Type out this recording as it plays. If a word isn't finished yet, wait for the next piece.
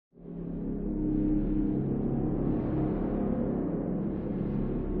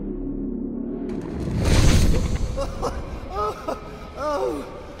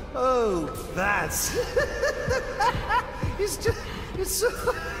chance. It's so...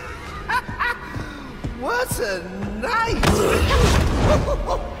 What a night!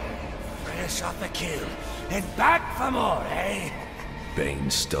 Fresh off the kill, and back for more, eh?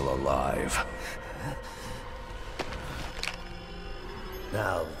 Bane's still alive.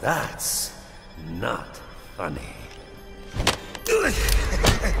 Now that's not funny.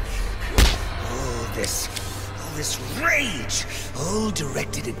 All this rage, all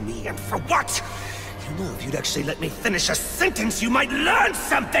directed at me, and for what? You know, if you'd actually let me finish a sentence, you might learn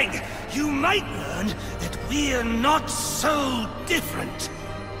something! You might learn that we're not so different.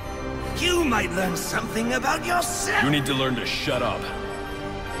 You might learn something about yourself! You need to learn to shut up.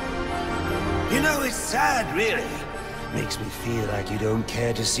 You know, it's sad, really. Makes me feel like you don't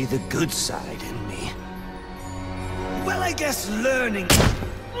care to see the good side in me. Well, I guess learning...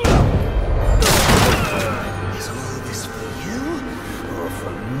 Is all this for you, or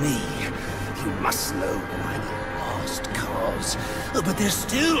for me? You must know I'm a lost cause. Oh, but there's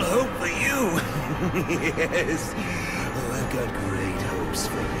still hope for you. Yes. Oh, I've got great hopes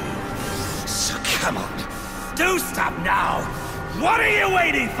for you. So come on. Do stop now. What are you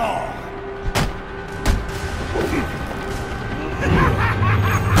waiting for?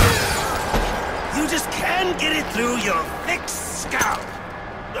 You just can't get it through your thick skull.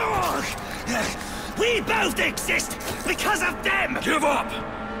 Ugh. We both exist because of them! Give up!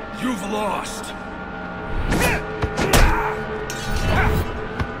 You've lost!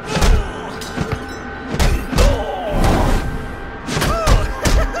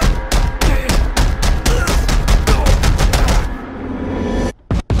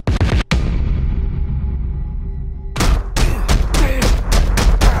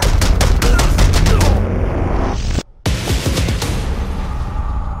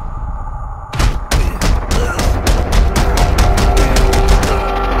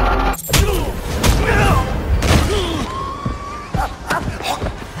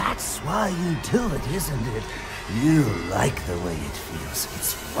 You do it, isn't it? You like the way it feels.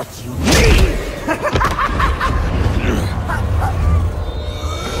 It's what you need!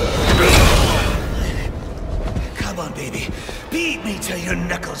 Come on, baby. Beat me till your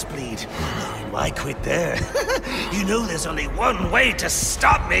knuckles bleed. Why quit there? You know there's only one way to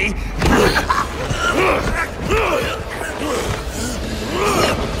stop me!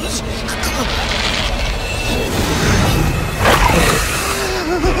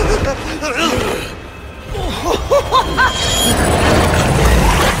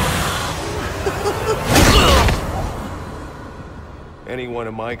 Any one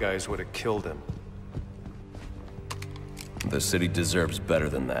of my guys would have killed him. The city deserves better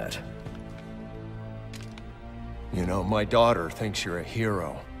than that. You know, my daughter thinks you're a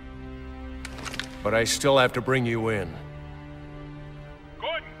hero. But I still have to bring you in.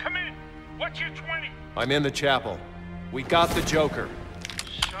 Gordon, come in! What's your 20? I'm in the chapel. We got the Joker.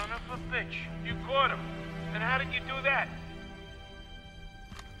 Son of a bitch. You caught him. And how did you do that?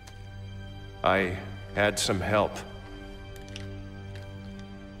 I had some help.